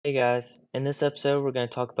Hey guys, in this episode we're going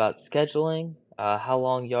to talk about scheduling, how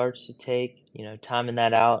long yards should take, timing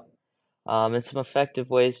that out, and some effective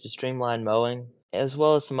ways to streamline mowing, as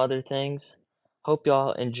well as some other things. Hope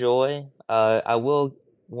y'all enjoy. I will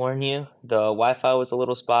warn you, the Wi-Fi was a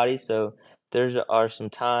little spotty, so there are some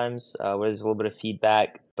times where there's a little bit of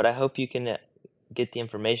feedback, but I hope you can get the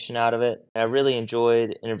information out of it. I really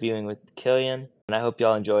enjoyed interviewing with Killian, and I hope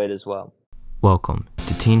y'all enjoy it as well. Welcome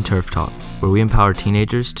to Teen Turf Talk, where we empower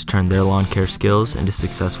teenagers to turn their lawn care skills into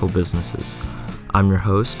successful businesses. I'm your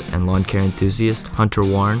host and lawn care enthusiast, Hunter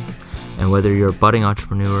Warren, and whether you're a budding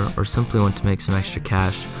entrepreneur or simply want to make some extra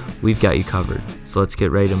cash, we've got you covered. So let's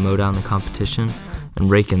get ready to mow down the competition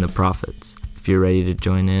and rake in the profits. If you're ready to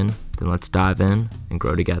join in, then let's dive in and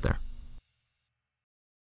grow together.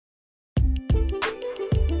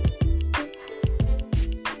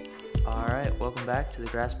 Welcome back to the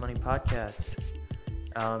Grass Money Podcast.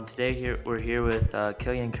 Today we're here with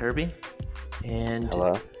Killian Kirby, and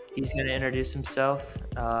Hello. He's going to introduce himself.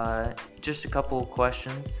 Just a couple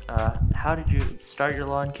questions. How did you start your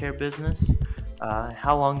lawn care business?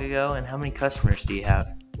 How long ago, and how many customers do you have?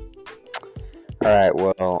 All right.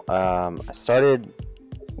 Well, I started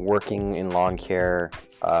working in lawn care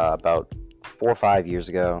about 4 or 5 years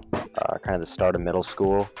ago, kind of the start of middle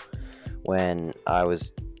school, when I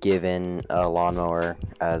was given a lawnmower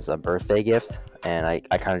as a birthday gift, and I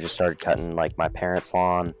kind of just started cutting like my parents'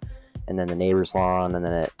 lawn and then the neighbor's lawn, and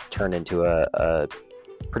then it turned into a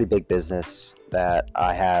pretty big business that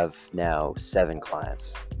I have now 7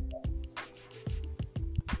 clients,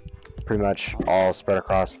 pretty much all spread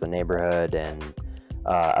across the neighborhood and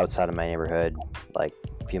outside of my neighborhood, like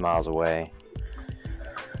a few miles away.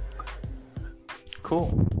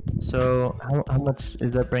 Cool. So how much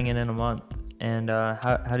is that bringing in a month? And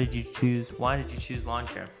why did you choose lawn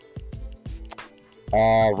care?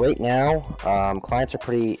 Right now, clients are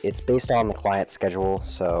it's based on the client schedule.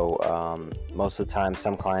 So most of the time,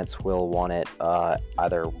 some clients will want it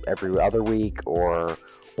either every other week or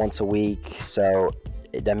once a week. So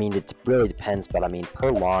it really depends. But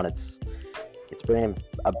per lawn, it's bringing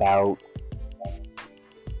about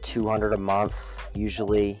 200 a month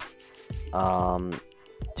usually.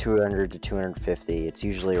 200 to 250. It's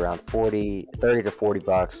usually around 30 to 40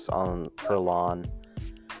 bucks per lawn.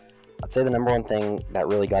 I'd say the number one thing that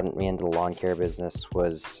really got me into the lawn care business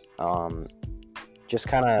was just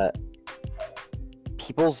kind of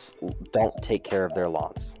people don't take care of their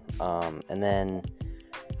lawns. And then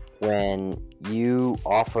when you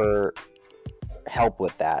offer help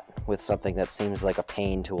with something that seems like a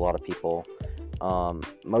pain to a lot of people,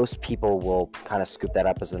 most people will kind of scoop that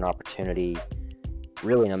up as an opportunity,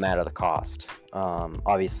 really no matter the cost.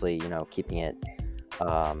 Obviously, keeping it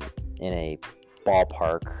in a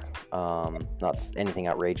ballpark, not anything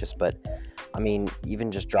outrageous, but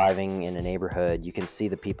even just driving in a neighborhood, you can see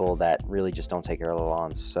the people that really just don't take care of the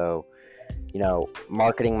lawns. So,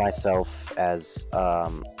 marketing myself as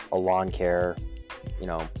a lawn care,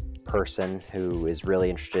 person who is really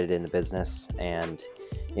interested in the business and,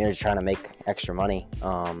 just trying to make extra money.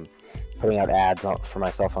 Putting out ads for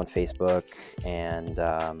myself on Facebook and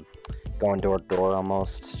going door to door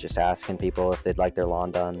almost, just asking people if they'd like their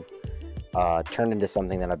lawn done, turned into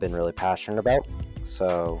something that I've been really passionate about.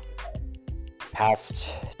 So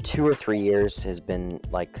past 2 or 3 years has been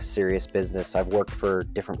like serious business. I've worked for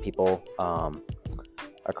different people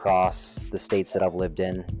across the states that I've lived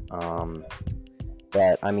in.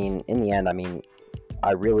 But in the end,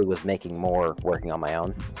 I really was making more working on my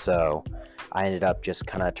own. So I ended up just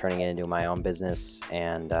kind of turning it into my own business,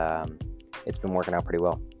 and it's been working out pretty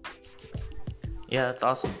well. Yeah, that's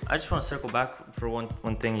awesome. I just want to circle back for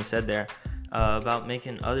one thing you said there about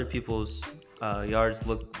making other people's yards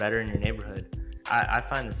look better in your neighborhood. I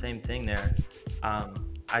find the same thing there.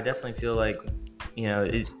 I definitely feel like,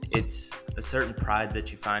 it's a certain pride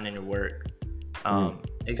that you find in your work,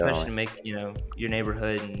 especially to make, your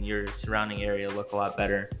neighborhood and your surrounding area look a lot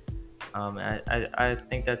better. I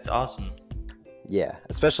think that's awesome. Yeah,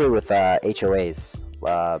 especially with HOAs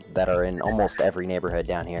that are in almost every neighborhood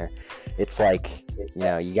down here. It's like,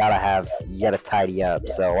 you gotta tidy up.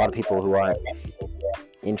 So a lot of people who aren't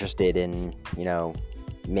interested in,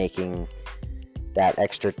 making that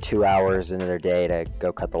extra 2 hours into their day to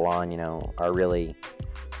go cut the lawn, are really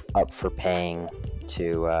up for paying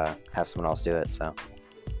to have someone else do it. So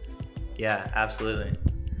yeah, absolutely.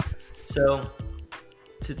 So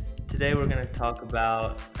today we're going to talk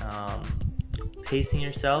about pacing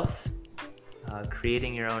yourself,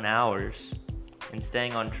 creating your own hours, and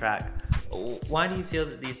staying on track. Why do you feel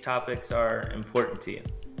that these topics are important to you?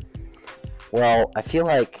 Well, I feel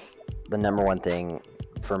like the number one thing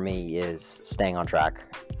for me is staying on track.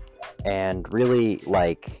 and really,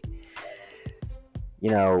 like,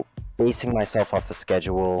 basing myself off the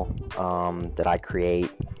schedule that I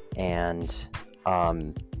create. And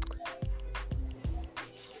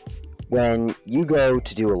when you go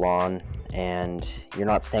to do a lawn and you're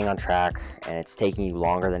not staying on track and it's taking you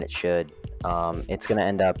longer than it should, it's going to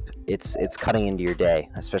end up, it's cutting into your day,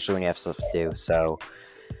 especially when you have stuff to do. So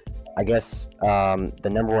I guess the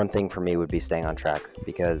number one thing for me would be staying on track,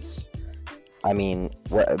 because I mean,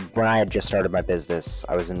 when I had just started my business,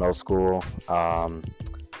 I was in middle school.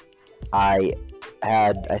 I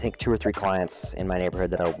had, I think, 2 or 3 clients in my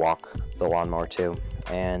neighborhood that I would walk the lawnmower to.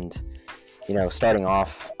 And, starting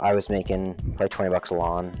off, I was making probably $20 a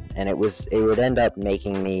lawn, and it would end up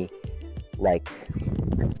making me like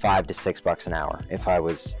 $5 to $6 an hour if I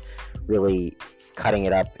was really cutting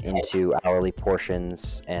it up into hourly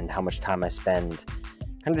portions and how much time I spend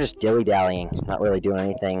kind of just dilly-dallying, not really doing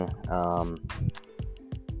anything. And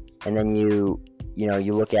then you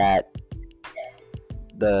look at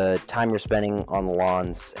the time you're spending on the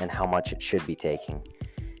lawns and how much it should be taking.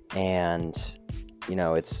 And,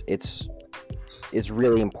 it's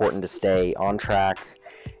really important to stay on track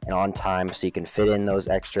and on time so you can fit in those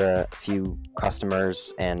extra few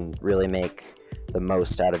customers and really make the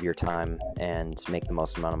most out of your time and make the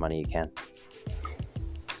most amount of money you can.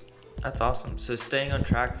 That's awesome. So staying on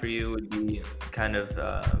track for you would be kind of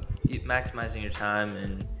maximizing your time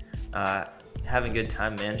and having good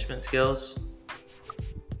time management skills.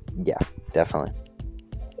 Yeah, definitely.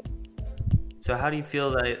 So how do you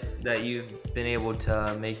feel that you've been able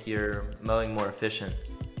to make your mowing more efficient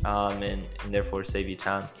and therefore save you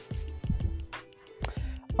time?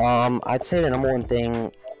 I'd say the number one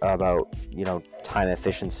thing about, time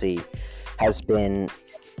efficiency has been,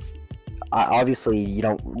 obviously you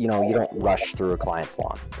don't rush through a client's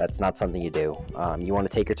lawn. That's not something you do. You want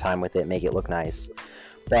to take your time with it, make it look nice.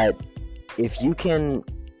 But if you can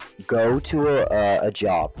go to a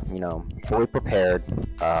job, fully prepared,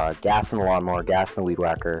 gas in the lawnmower, gas in the weed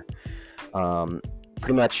whacker,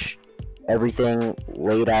 pretty much everything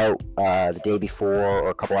laid out the day before or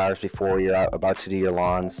a couple hours before you're about to do your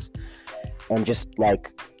lawns, and just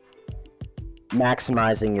like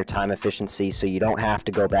maximizing your time efficiency so you don't have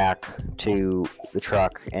to go back to the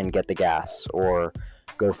truck and get the gas, or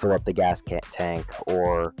go fill up the gas tank,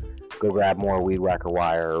 or go grab more weed whacker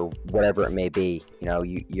wire, or whatever it may be.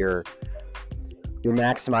 You're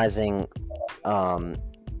maximizing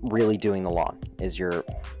really doing the lawn. Is your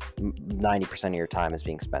 90% of your time is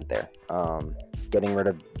being spent there. Getting rid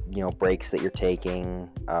of breaks that you're taking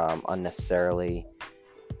unnecessarily.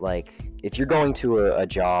 Like if you're going to a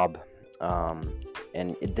job,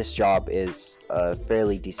 and this job is a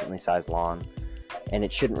fairly decently sized lawn, and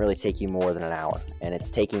it shouldn't really take you more than an hour, and it's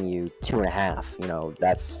taking you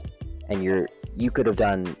 2.5, and you could have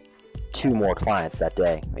done 2 more clients that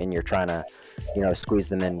day, and you're trying to squeeze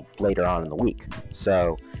them in later on in the week.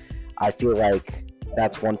 So I feel like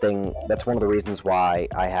that's one of the reasons why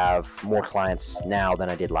I have more clients now than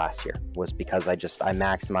I did last year, was because I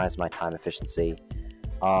maximized my time efficiency.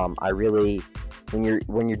 I really, when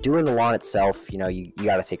you're doing the lawn itself, you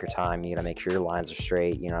got to take your time. You got to make sure your lines are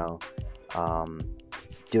straight, doing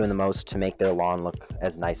the most to make their lawn look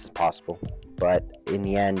as nice as possible. But in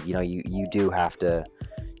the end, you do have to,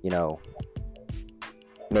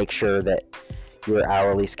 make sure that your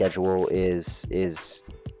hourly schedule is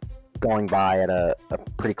going by at a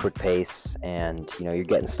pretty quick pace, and you're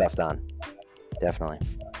getting stuff done. Definitely.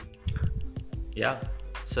 Yeah.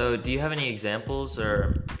 So do you have any examples,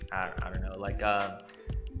 or I don't know, like how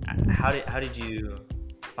did you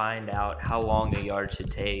find out how long a yard should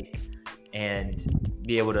take and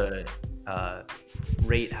be able to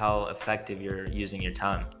rate how effective you're using your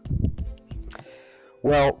time?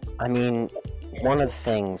 Well, I mean, one of the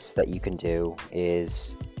things that you can do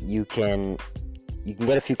is you can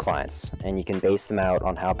get a few clients and you can base them out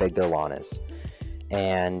on how big their lawn is.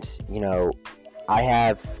 And, I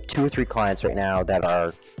have 2 or 3 clients right now that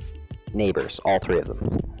are neighbors, all 3 of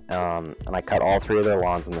them. And I cut all 3 of their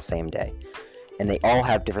lawns on the same day. And they all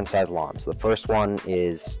have different size lawns. The first one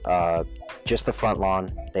is just the front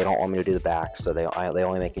lawn. They don't want me to do the back, so they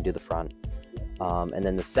only make me do the front. And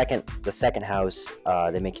then the second house,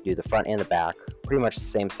 they make you do the front and the back. Pretty much the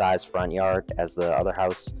same size front yard as the other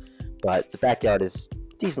house, but the backyard is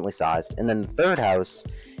decently sized. And then the third house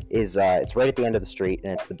is it's right at the end of the street,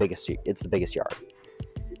 and it's the biggest yard.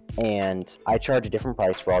 And I charge a different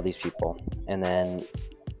price for all these people. And then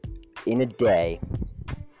in a day,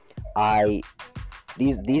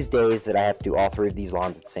 these days that I have to do all 3 of these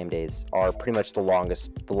lawns at the same days are pretty much the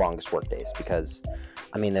longest work days, because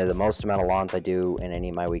they're the most amount of lawns I do in any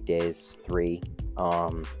of my weekdays, 3.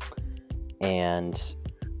 and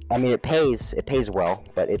I mean it pays well,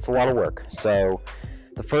 but it's a lot of work. So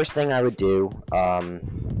the first thing I would do,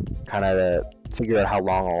 kind of to figure out how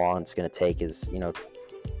long a lawn it's going to take, is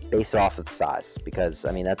base it off of the size, because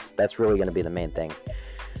I mean that's really going to be the main thing.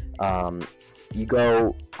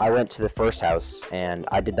 I went to the first house and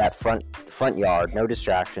I did that front yard, no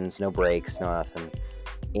distractions, no breaks, no nothing,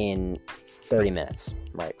 in 30 minutes,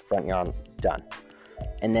 right? Front yard done.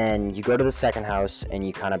 And then you go to the second house and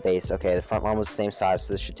you kind of base, okay, the front lawn was the same size,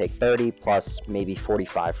 so this should take 30 plus maybe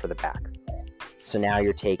 45 for the back. So now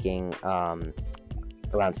you're taking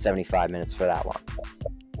around 75 minutes for that lawn.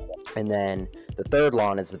 And then the third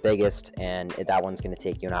lawn is the biggest, and that one's going to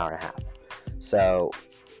take you an hour and a half. So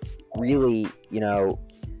really,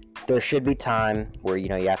 there should be time where, you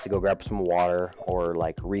have to go grab some water or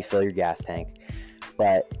like refill your gas tank.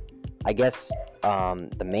 But I guess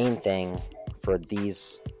the main thing for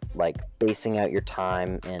these, like basing out your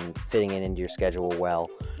time and fitting it into your schedule well,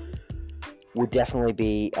 would definitely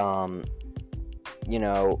be,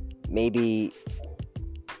 maybe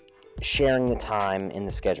sharing the time in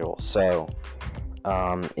the schedule. So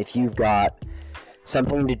if you've got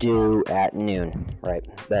something to do at noon, right,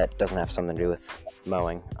 that doesn't have something to do with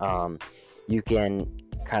mowing, you can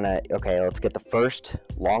kind of, okay, let's get the first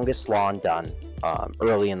longest lawn done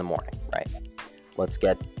early in the morning, right? Let's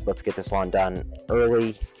get this lawn done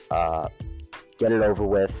early, get it over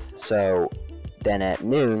with. So then at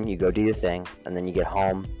noon you go do your thing, and then you get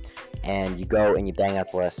home and you go and you bang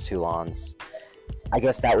out the last two lawns. I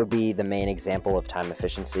guess that would be the main example of time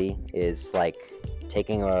efficiency, is like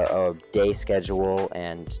taking a day schedule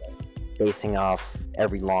and basing off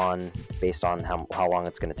every lawn based on how long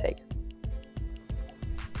it's going to take.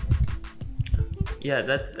 Yeah,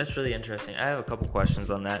 that's really interesting. I have a couple questions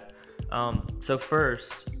on that. So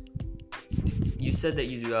first, you said that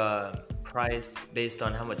you priced based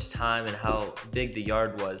on how much time and how big the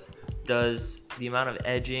yard was. Does the amount of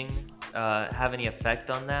edging have any effect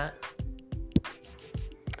on that?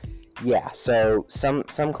 Yeah, so some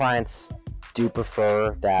clients do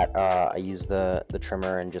prefer that I use the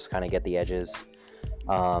trimmer and just kind of get the edges.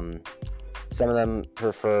 Some of them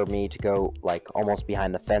prefer me to go like almost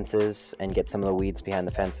behind the fences and get some of the weeds behind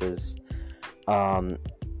the fences.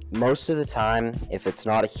 Most of the time, if it's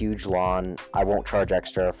not a huge lawn, I won't charge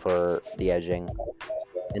extra for the edging.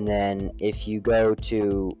 And then if you go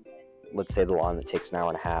to, let's say, the lawn that takes an hour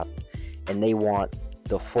and a half, and they want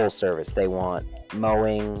the full service, they want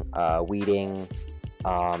mowing, weeding,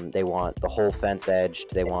 they want the whole fence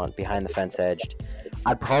edged, they want behind the fence edged,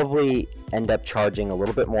 I'd probably end up charging a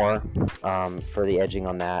little bit more for the edging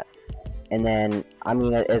on that. And then, I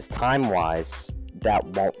mean, as time wise, that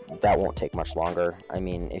won't take much longer. I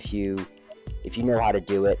mean, if you know how to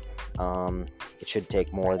do it, it should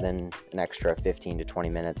take more than an extra 15 to 20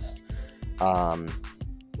 minutes. And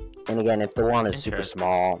again, if the lawn is super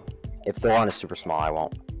small, I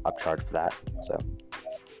won't upcharge for that. So.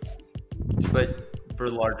 But for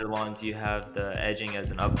larger lawns, you have the edging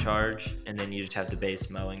as an upcharge, and then you just have the base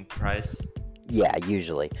mowing price? Yeah,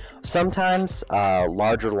 usually. Sometimes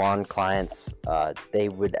larger lawn clients, they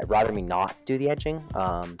would rather me not do the edging.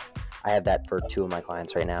 I have that for two of my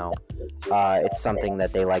clients right now. It's something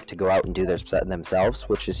that they like to go out and do themselves,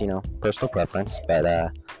 which is, personal preference.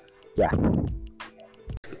 But yeah.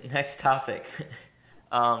 Next topic.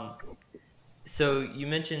 So you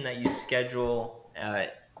mentioned that you schedule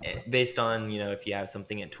based on, if you have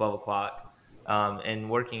something at 12 o'clock and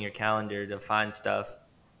working your calendar to find stuff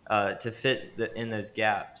to fit in those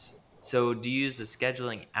gaps. So do you use a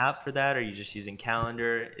scheduling app for that, or are you just using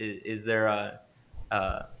calendar? Is there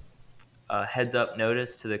a heads up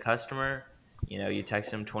notice to the customer? You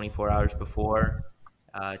text them 24 hours before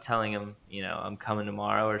telling them, I'm coming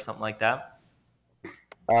tomorrow or something like that?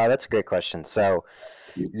 That's a great question. So,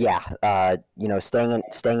 yeah, staying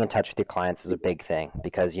in touch with your clients is a big thing,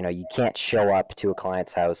 because you can't show up to a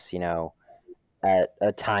client's house, at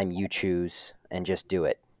a time you choose and just do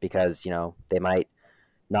it, because they might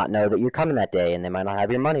not know that you're coming that day, and they might not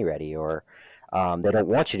have your money ready, or they don't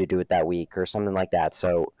want you to do it that week or something like that.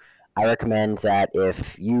 So I recommend that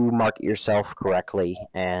if you market yourself correctly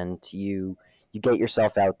and you get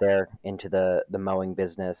yourself out there into the mowing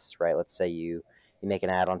business, right? Let's say you make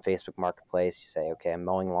an ad on Facebook Marketplace. You say, okay, I'm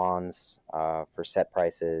mowing lawns for set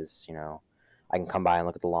prices. I can come by and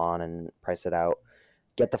look at the lawn and price it out.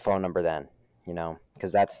 Get the phone number then,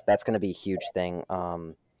 because that's going to be a huge thing.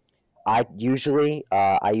 I usually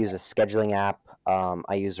I use a scheduling app.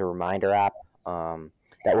 I use a reminder app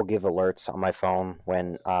that will give alerts on my phone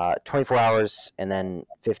when 24 hours and then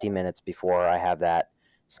 50 minutes before I have that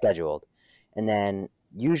scheduled. And then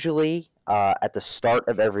usually at the start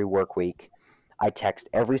of every work week, I text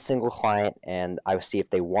every single client and I see if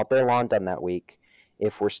they want their lawn done that week,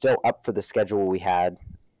 if we're still up for the schedule we had,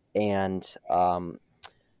 and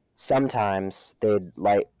sometimes they'd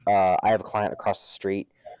like. I have a client across the street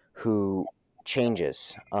who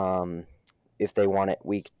changes if they want it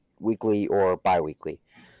weekly or biweekly.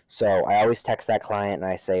 So I always text that client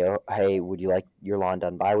and I say, "Oh, hey, would you like your lawn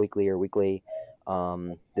done biweekly or weekly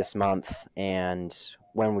this month? And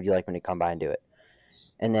when would you like me to come by and do it?"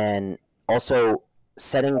 And then also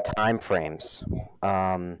setting time frames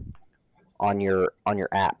on your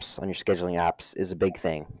apps, on your scheduling apps, is a big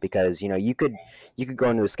thing, because you could go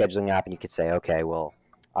into a scheduling app and you could say, okay, well,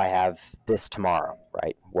 I have this tomorrow,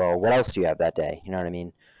 right? Well, what else do you have that day? You know what I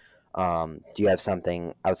mean? Do you have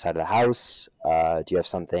something outside of the house? Do you have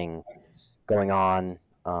something going on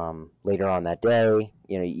later on that day?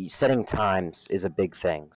 Setting times is a big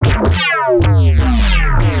thing.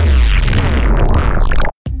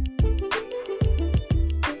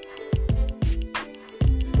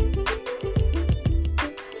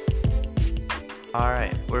 All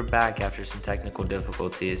right, we're back after some technical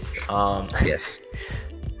difficulties. Yes.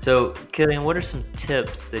 So, Killian, what are some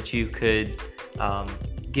tips that you could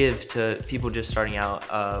give to people just starting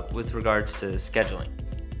out with regards to scheduling?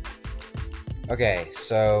 Okay,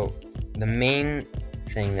 so the main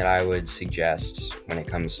thing that I would suggest when it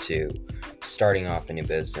comes to starting off a new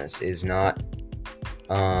business is not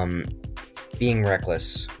being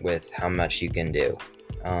reckless with how much you can do.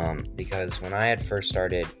 Because when I had first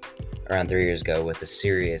started around 3 years ago with a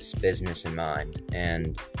serious business in mind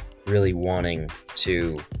and really wanting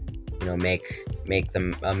to, make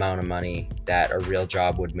the amount of money that a real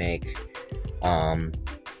job would make,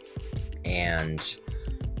 and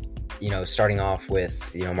starting off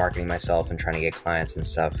with marketing myself and trying to get clients and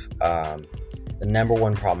stuff, the number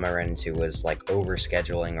one problem I ran into was like over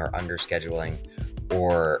scheduling or under scheduling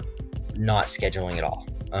or not scheduling at all.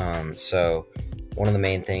 So one of the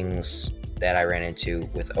main things that I ran into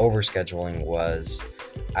with overscheduling was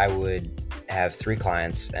I would have 3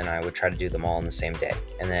 clients and I would try to do them all on the same day.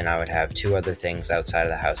 And then I would have 2 other things outside of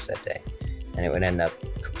the house that day. And it would end up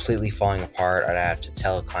completely falling apart. I'd have to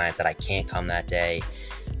tell a client that I can't come that day.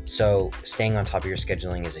 So staying on top of your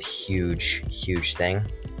scheduling is a huge, huge thing,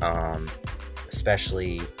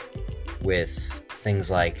 especially with things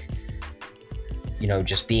like,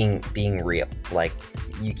 just being real. Like,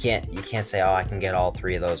 you can't say, oh, I can get all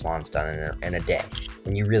 3 of those lawns done in a day,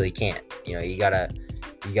 when you really can't. You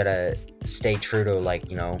gotta stay true to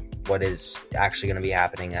what is actually going to be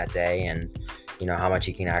happening that day, and how much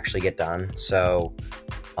you can actually get done. So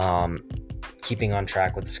keeping on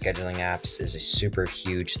track with the scheduling apps is a super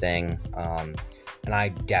huge thing, and I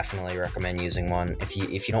definitely recommend using one. If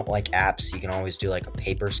you don't like apps, you can always do like a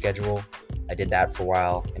paper schedule. I did that for a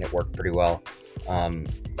while and it worked pretty well.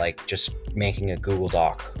 Like just making a Google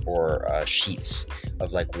Doc or sheets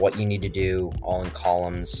of like what you need to do, all in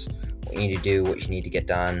columns, what you need to do, what you need to get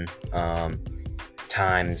done,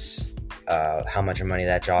 times, how much money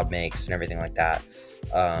that job makes, and everything like that.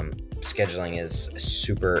 Scheduling is a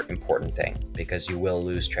super important thing because you will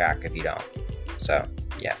lose track if you don't. So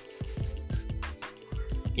yeah.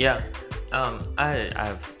 Yeah, I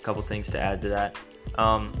have a couple things to add to that.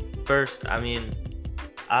 First,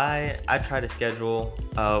 I try to schedule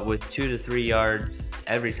with 2 to 3 yards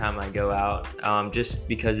every time I go out, just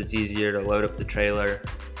because it's easier to load up the trailer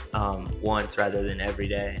once rather than every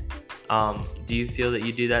day. Do you feel that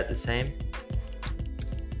you do that the same?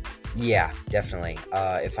 Yeah, definitely.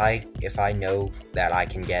 If I know that I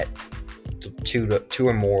can get two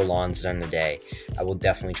or more lawns done a day, I will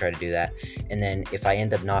definitely try to do that. And then if I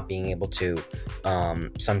end up not being able to,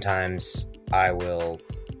 sometimes I will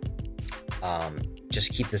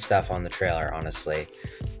just keep the stuff on the trailer, honestly,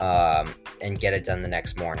 and get it done the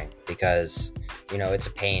next morning, because it's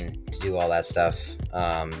a pain to do all that stuff,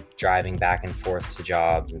 driving back and forth to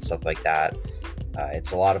jobs and stuff like that.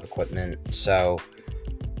 It's a lot of equipment. So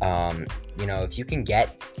if you can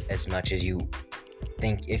get as much as you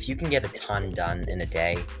think, if you can get a ton done in a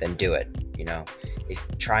day, then do it.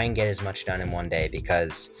 Try and get as much done in one day,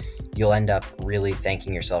 because you'll end up really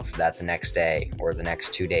thanking yourself for that the next day or the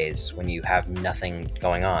next 2 days when you have nothing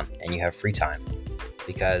going on and you have free time,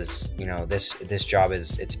 because this job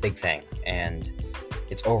it's a big thing and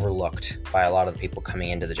it's overlooked by a lot of the people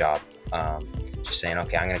coming into the job, just saying,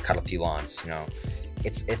 okay, I'm gonna cut a few lawns.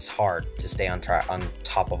 It's hard to stay on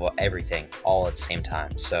top of everything all at the same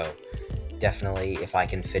time. So definitely, if I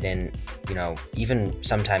can fit in, even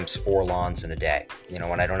sometimes 4 lawns in a day,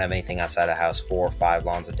 when I don't have anything outside the house, 4 or 5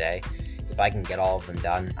 lawns a day, if I can get all of them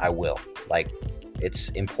done, I will. Like, it's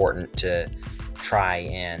important to try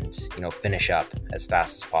and finish up as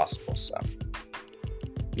fast as possible. So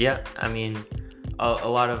Yeah, I mean, a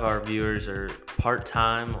lot of our viewers are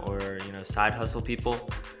part-time or side hustle people.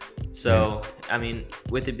 So I mean,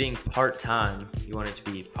 with it being part-time, you want it to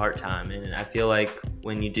be part-time, and I feel like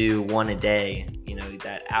when you do one a day,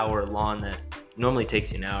 that hour lawn that normally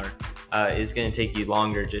takes you an hour is going to take you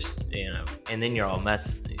longer, just and then you're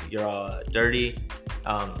all dirty,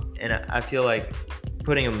 and I feel like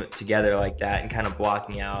putting them together like that and kind of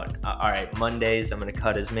blocking out, all right, Mondays I'm going to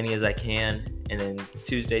cut as many as I can, and then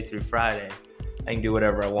Tuesday through Friday I can do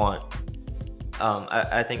whatever I want.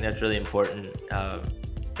 I think that's really important,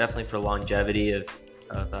 definitely for longevity of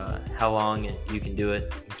how long you can do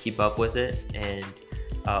it and keep up with it, and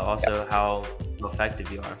also how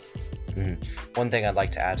effective you are. One thing I'd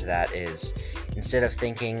like to add to that is, instead of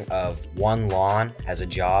thinking of one lawn as a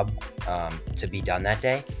job to be done that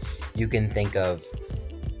day, you can think of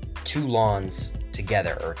 2 lawns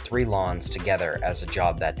together or 3 lawns together as a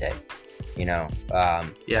job that day. Kind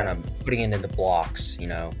of putting it into blocks.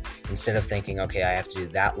 Instead of thinking, okay, I have to do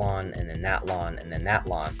that lawn and then that lawn and then that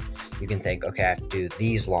lawn, you can think, okay, I have to do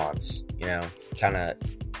these lawns. Kind of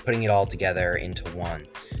putting it all together into one,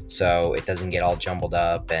 so it doesn't get all jumbled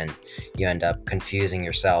up and you end up confusing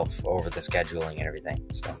yourself over the scheduling and everything.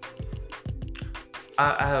 So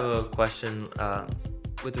I have a question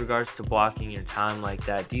with regards to blocking your time like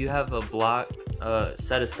that. Do you have a block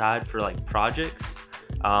set aside for like projects,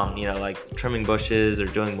 like trimming bushes or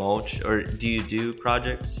doing mulch, or do you do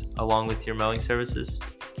projects along with your mowing services?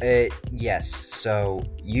 Yes. So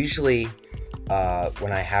usually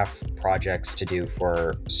when I have projects to do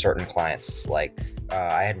for certain clients, like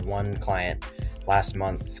I had one client last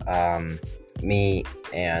month, me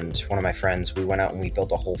and one of my friends, we went out and we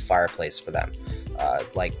built a whole fireplace for them,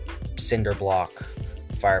 like cinder block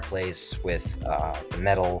fireplace with the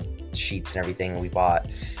metal sheets and everything we bought.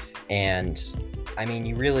 And I mean,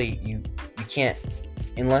 you can't,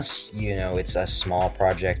 unless it's a small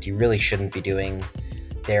project, you really shouldn't be doing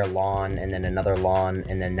their lawn and then another lawn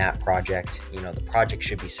and then that project. The project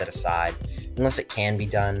should be set aside unless it can be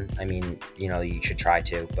done. I mean, you should try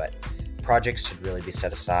to, but projects should really be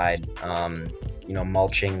set aside.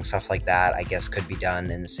 Mulching, stuff like that, I guess could be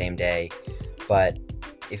done in the same day. But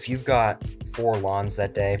if you've got 4 lawns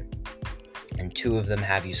that day and 2 of them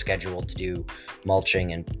have you scheduled to do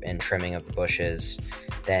mulching and trimming of the bushes,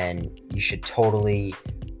 then you should totally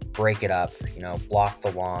break it up, block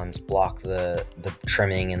the lawns, block the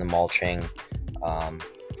trimming and the mulching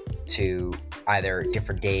to either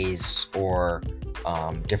different days or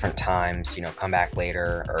different times, come back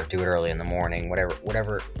later or do it early in the morning,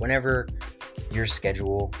 whenever your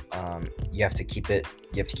schedule. You have to keep it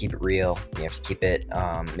real. You have to keep it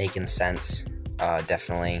making sense,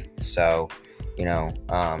 definitely. So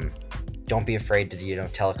don't be afraid to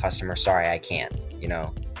tell a customer, sorry, I can't,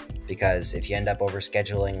 because if you end up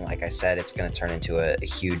overscheduling, like I said, it's going to turn into a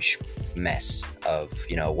huge mess of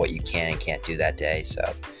what you can and can't do that day.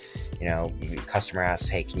 So customer asks,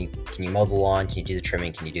 hey, can you mow the lawn, can you do the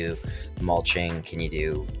trimming, can you do the mulching, can you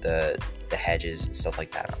do the hedges and stuff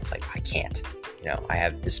like that? And I was like, I can't. I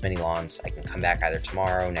have this many lawns. I can come back either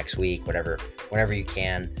tomorrow, next week, whenever you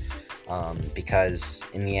can, because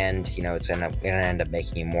in the end, it's going to end up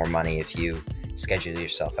making you more money if you schedule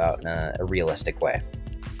yourself out in a realistic way.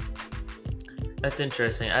 That's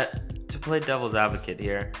interesting. To play devil's advocate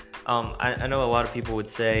here, I know a lot of people would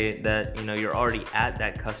say that you're already at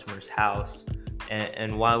that customer's house,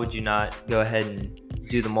 and why would you not go ahead and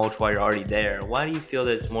do the mulch while you're already there? Why do you feel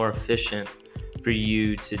that it's more efficient for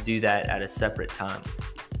you to do that at a separate time?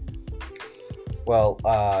 Well,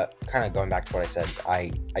 kind of going back to what I said,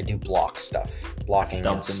 I do block stuff. Blocking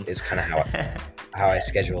is kind of how I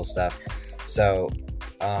schedule stuff. So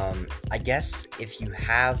I guess if you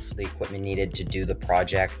have the equipment needed to do the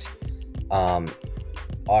project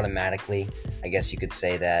automatically, I guess you could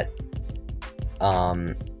say that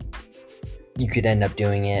you could end up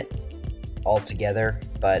doing it all together.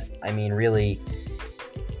 But I mean, really,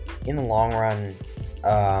 in the long run,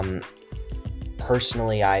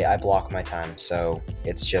 personally, I block my time. So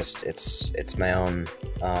it's my own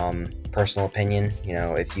personal opinion.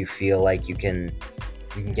 If you feel like you can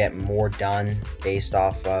get more done based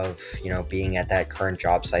off of being at that current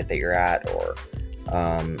job site that you're at, or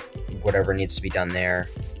whatever needs to be done there,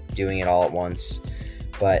 doing it all at once.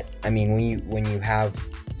 But I mean, when you have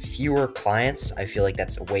fewer clients, I feel like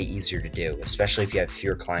that's way easier to do, especially if you have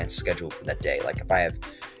fewer clients scheduled for that day. Like if I have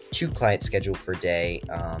 2 clients scheduled for a day,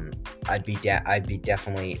 I'd be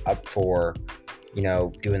definitely up for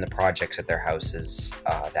doing the projects at their houses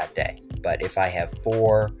that day. But if I have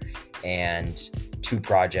 4 and 2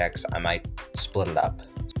 projects, I might split it up.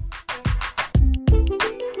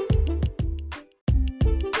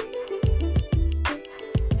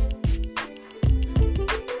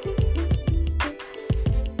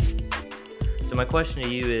 So my question to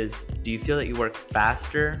you is, do you feel that you work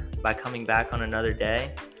faster by coming back on another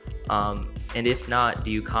day? And if not,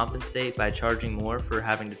 do you compensate by charging more for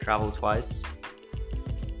having to travel twice?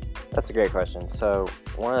 That's a great question. So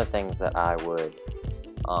one of the things that I would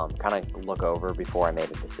kind of look over before I made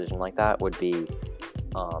a decision like that would be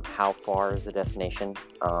how far is the destination,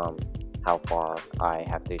 how far I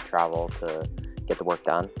have to travel to get the work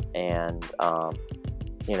done, and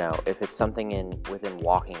if it's something within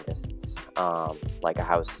walking distance, like a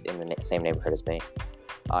house in the same neighborhood as me,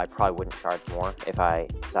 I probably wouldn't charge more if I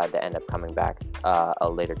decide to end up coming back a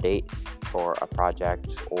later date for a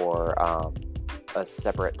project or a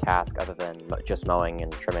separate task other than just mowing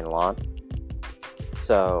and trimming the lawn.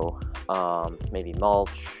 So maybe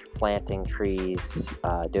mulch, planting trees,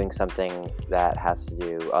 doing something that has to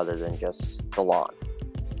do other than just the lawn.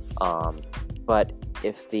 But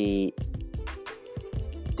if the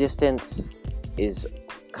distance is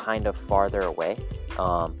kind of farther away,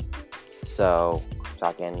 so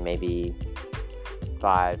talking maybe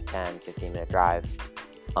 5, 10, 15 minute drive,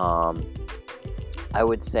 I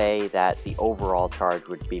would say that the overall charge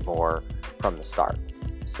would be more from the start.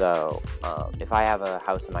 So if I have a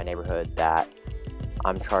house in my neighborhood that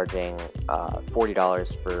I'm charging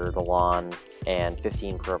 $40 for the lawn and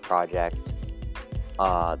 $15 for a project,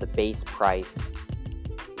 the base price,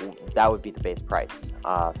 that would be the base price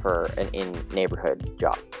for an in-neighborhood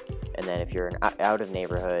job. And then if you're an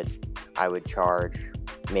out-of-neighborhood, I would charge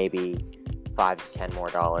maybe $5 to $10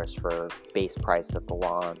 more for base price of the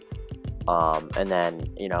lawn. And then,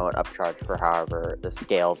 an upcharge for however the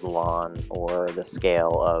scale of the lawn or the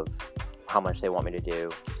scale of how much they want me to do.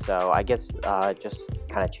 So I guess just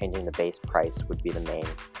kind of changing the base price would be the main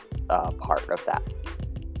part of that.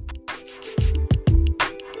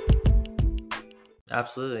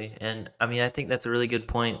 Absolutely. And I think that's a really good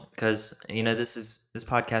point because, this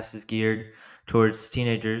podcast is geared towards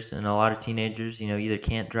teenagers, and a lot of teenagers, either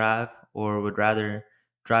can't drive or would rather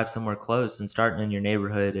drive somewhere close, and starting in your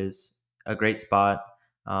neighborhood is a great spot.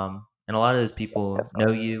 And a lot of those people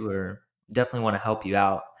know you or definitely want to help you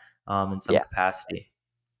out in some capacity.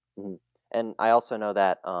 Mm-hmm. And I also know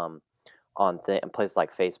that on places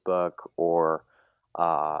like Facebook or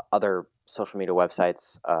other social media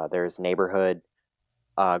websites, there's neighborhood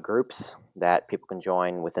groups that people can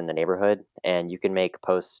join within the neighborhood, and you can make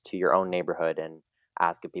posts to your own neighborhood and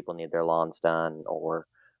ask if people need their lawns done, or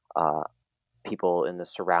people in the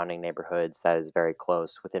surrounding neighborhoods that is very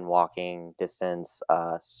close within walking distance,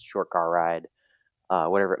 short car ride,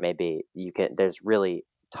 whatever it may be. There's really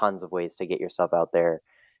tons of ways to get yourself out there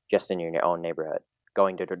just in your own neighborhood.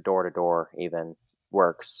 Going to door even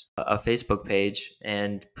works. A Facebook page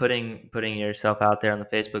and putting yourself out there on the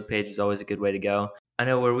Facebook page is always a good way to go. I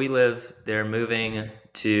know where we live, they're moving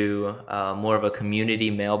to more of a community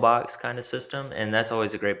mailbox kind of system, and that's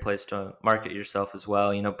always a great place to market yourself as well.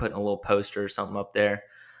 Putting a little poster or something up there.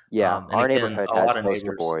 Yeah, And our again, neighborhood a has lot of poster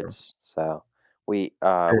neighbors boards, so we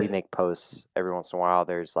make posts every once in a while.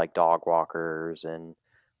 There's like dog walkers and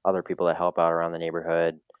other people that help out around the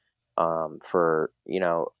neighborhood. For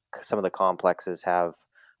some of the complexes have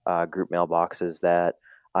group mailboxes that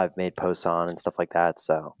I've made posts on and stuff like that.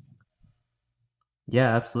 So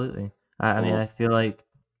yeah, absolutely. I feel like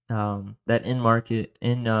that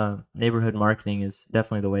in neighborhood marketing is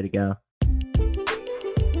definitely the way to go.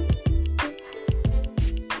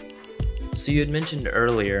 So you had mentioned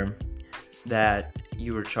earlier that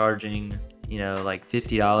you were charging, like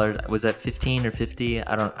 $50. Was that 15 or 50?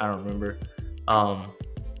 I don't remember.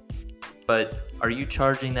 But are you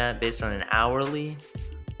charging that based on an hourly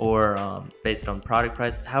or based on product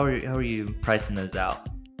price? How are you pricing those out?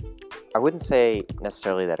 I wouldn't say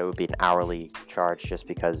necessarily that it would be an hourly charge, just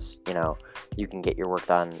because you can get your work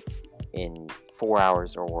done in 4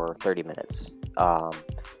 hours or 30 minutes.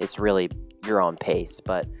 It's really your own pace,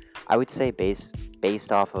 but I would say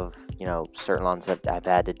based off of certain lawns that I've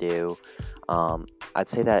had to do, I'd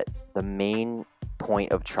say that the main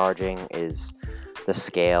point of charging is the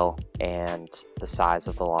scale and the size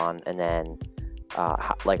of the lawn, and then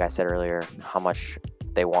like I said earlier, how much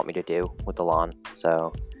they want me to do with the lawn.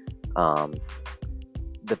 So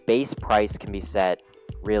the base price can be set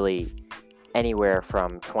really anywhere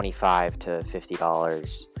from $25 to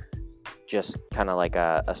 $50, just kind of like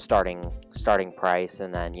a starting price,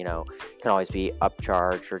 and then can always be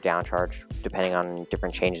upcharged or downcharged depending on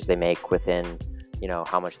different changes they make within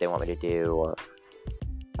how much they want me to do. Or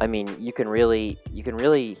you can really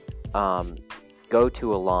go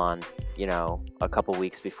to a lawn, a couple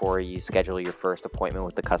weeks before you schedule your first appointment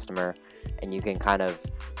with the customer, and you can kind of,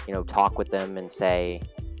 talk with them and say,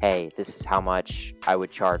 hey, this is how much I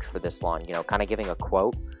would charge for this lawn, kind of giving a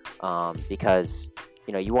quote, because,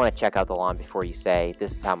 you want to check out the lawn before you say,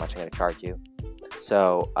 this is how much I'm going to charge you.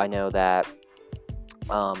 So I know that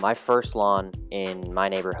my first lawn in my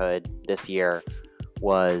neighborhood this year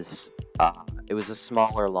was, it was a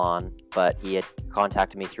smaller lawn, but he had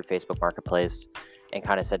contacted me through Facebook Marketplace and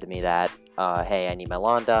kind of said to me that, hey, I need my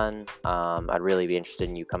lawn done. I'd really be interested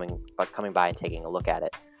in you coming by and taking a look at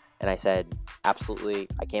it. And I said, absolutely.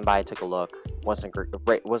 I came by and took a look. Wasn't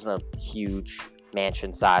a huge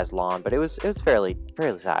mansion-sized lawn, but it was fairly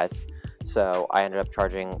sized. So I ended up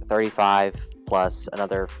charging $35 plus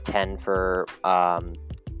another $10 for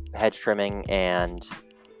hedge trimming and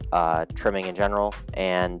trimming in general.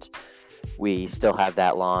 And we still have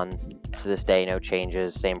that lawn to this day, no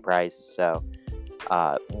changes, same price. So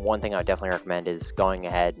one thing I would definitely recommend is going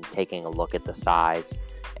ahead and taking a look at the size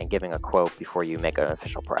and giving a quote before you make an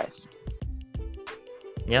official price.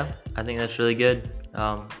 Yeah, I think that's really good.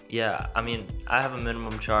 Yeah, I mean, I have a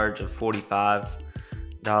minimum charge of $45.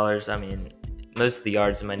 I mean, most of the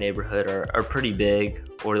yards in my neighborhood are pretty big,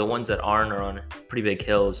 or the ones that aren't are on pretty big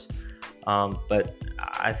hills. But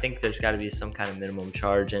I think there's got to be some kind of minimum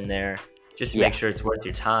charge in there just to make sure it's worth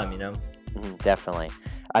your time, Definitely.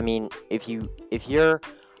 I mean, if you're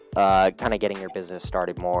kind of getting your business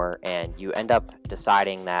started more and you end up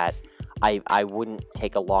deciding that I wouldn't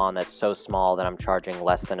take a lawn that's so small that I'm charging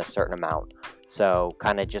less than a certain amount. So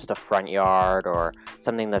kind of just a front yard or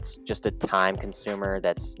something that's just a time consumer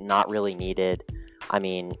that's not really needed. I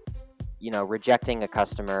mean, rejecting a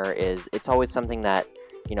customer it's always something that,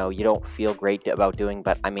 you don't feel great about doing,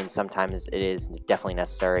 but I mean, sometimes it is definitely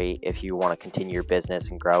necessary if you want to continue your business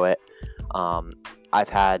and grow it. I've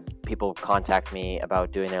had people contact me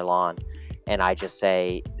about doing their lawn, and I just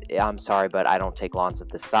say, I'm sorry, but I don't take lawns of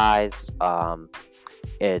this size.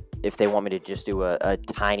 If they want me to just do a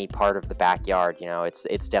tiny part of the backyard,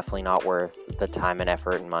 it's definitely not worth the time and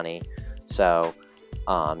effort and money. So,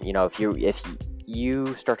 if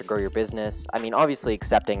you start to grow your business, I mean, obviously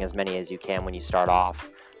accepting as many as you can when you start off,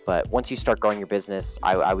 but once you start growing your business,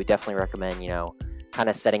 I would definitely recommend, kind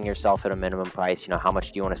of setting yourself at a minimum price. How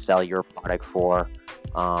much do you want to sell your product for?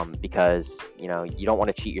 Because, you don't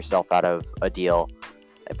want to cheat yourself out of a deal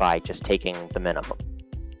by just taking the minimum.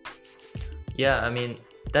 Yeah, I mean,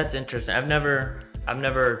 that's interesting. I've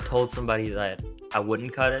never told somebody that I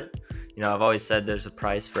wouldn't cut it. I've always said there's a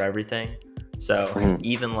price for everything. So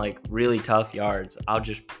even like really tough yards, I'll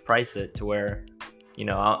just price it to where,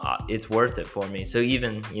 it's worth it for me. So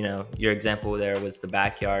even, your example there was the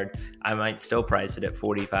backyard. I might still price it at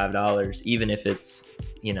 $45, even if it's,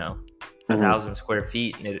 1,000 square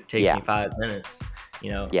feet and it takes me 5 minutes.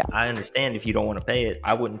 I understand if you don't want to pay it,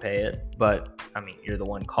 I wouldn't pay it. But I mean, you're the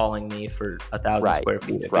one calling me for 1,000 square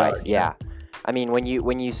feet of yard. Yeah. I mean, when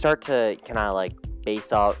you start to kind of like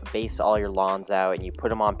base all your lawns out and you put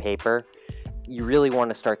them on paper, you really want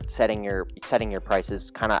to start setting your prices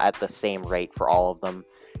kind of at the same rate for all of them.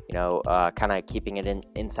 Kind of keeping it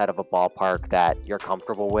inside of a ballpark that you're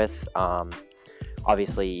comfortable with.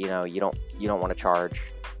 Obviously, you don't want to charge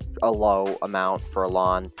a low amount for a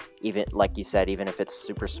lawn, even like you said, even if it's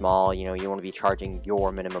super small. You want to be charging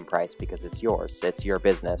your minimum price because it's yours, it's your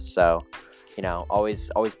business. So, always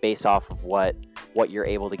base off of what you're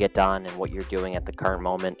able to get done and what you're doing at the current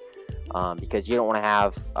moment, because you don't want to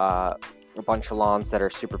have a bunch of lawns that are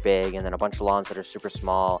super big and then a bunch of lawns that are super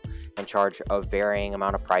small and charge a varying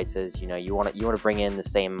amount of prices. You want to bring in the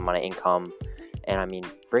same amount of income, and I mean,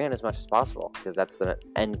 bring in as much as possible because that's the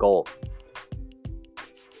end goal.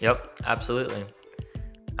 Yep, absolutely.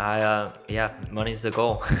 Money's the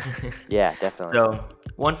goal. Yeah, definitely. So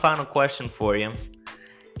one final question for you.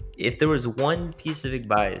 If there was one piece of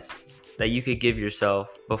advice that you could give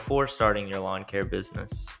yourself before starting your lawn care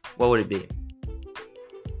business, what would it be?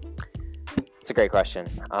 It's a great question.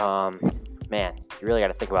 Man, you really got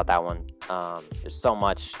to think about that one. There's so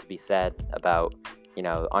much to be said about,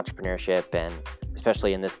 entrepreneurship, and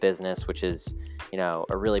especially in this business, which is,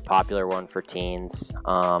 a really popular one for teens.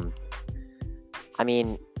 I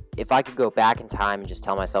mean, if I could go back in time and just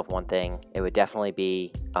tell myself one thing, it would definitely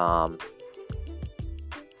be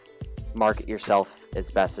market yourself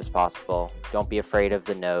as best as possible. Don't be afraid of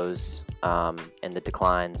the no's and the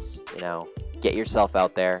declines. Get yourself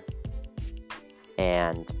out there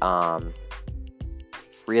and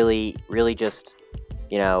really just,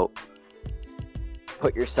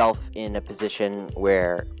 put yourself in a position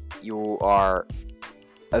where you are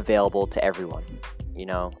available to everyone.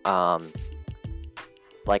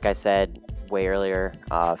 Like I said, way earlier,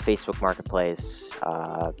 Facebook Marketplace,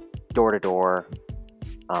 door to door,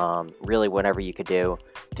 really whatever you could do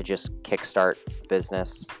to just kickstart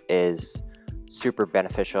business is super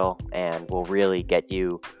beneficial and will really get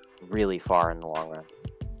you really far in the long run.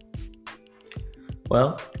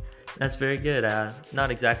 Well, that's very good.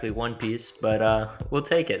 Not exactly one piece, but we'll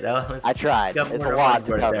take it. I tried. It's a lot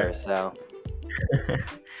to cover, so.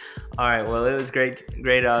 All right. Well, it was great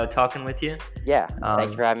talking with you. Yeah.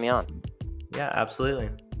 Thanks for having me on. Yeah, absolutely.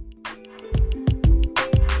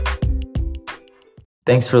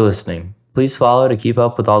 Thanks for listening. Please follow to keep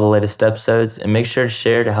up with all the latest episodes, and make sure to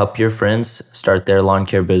share to help your friends start their lawn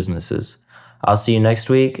care businesses. I'll see you next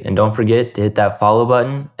week, and don't forget to hit that follow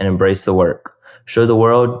button and embrace the work. Show the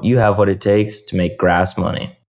world you have what it takes to make grass money.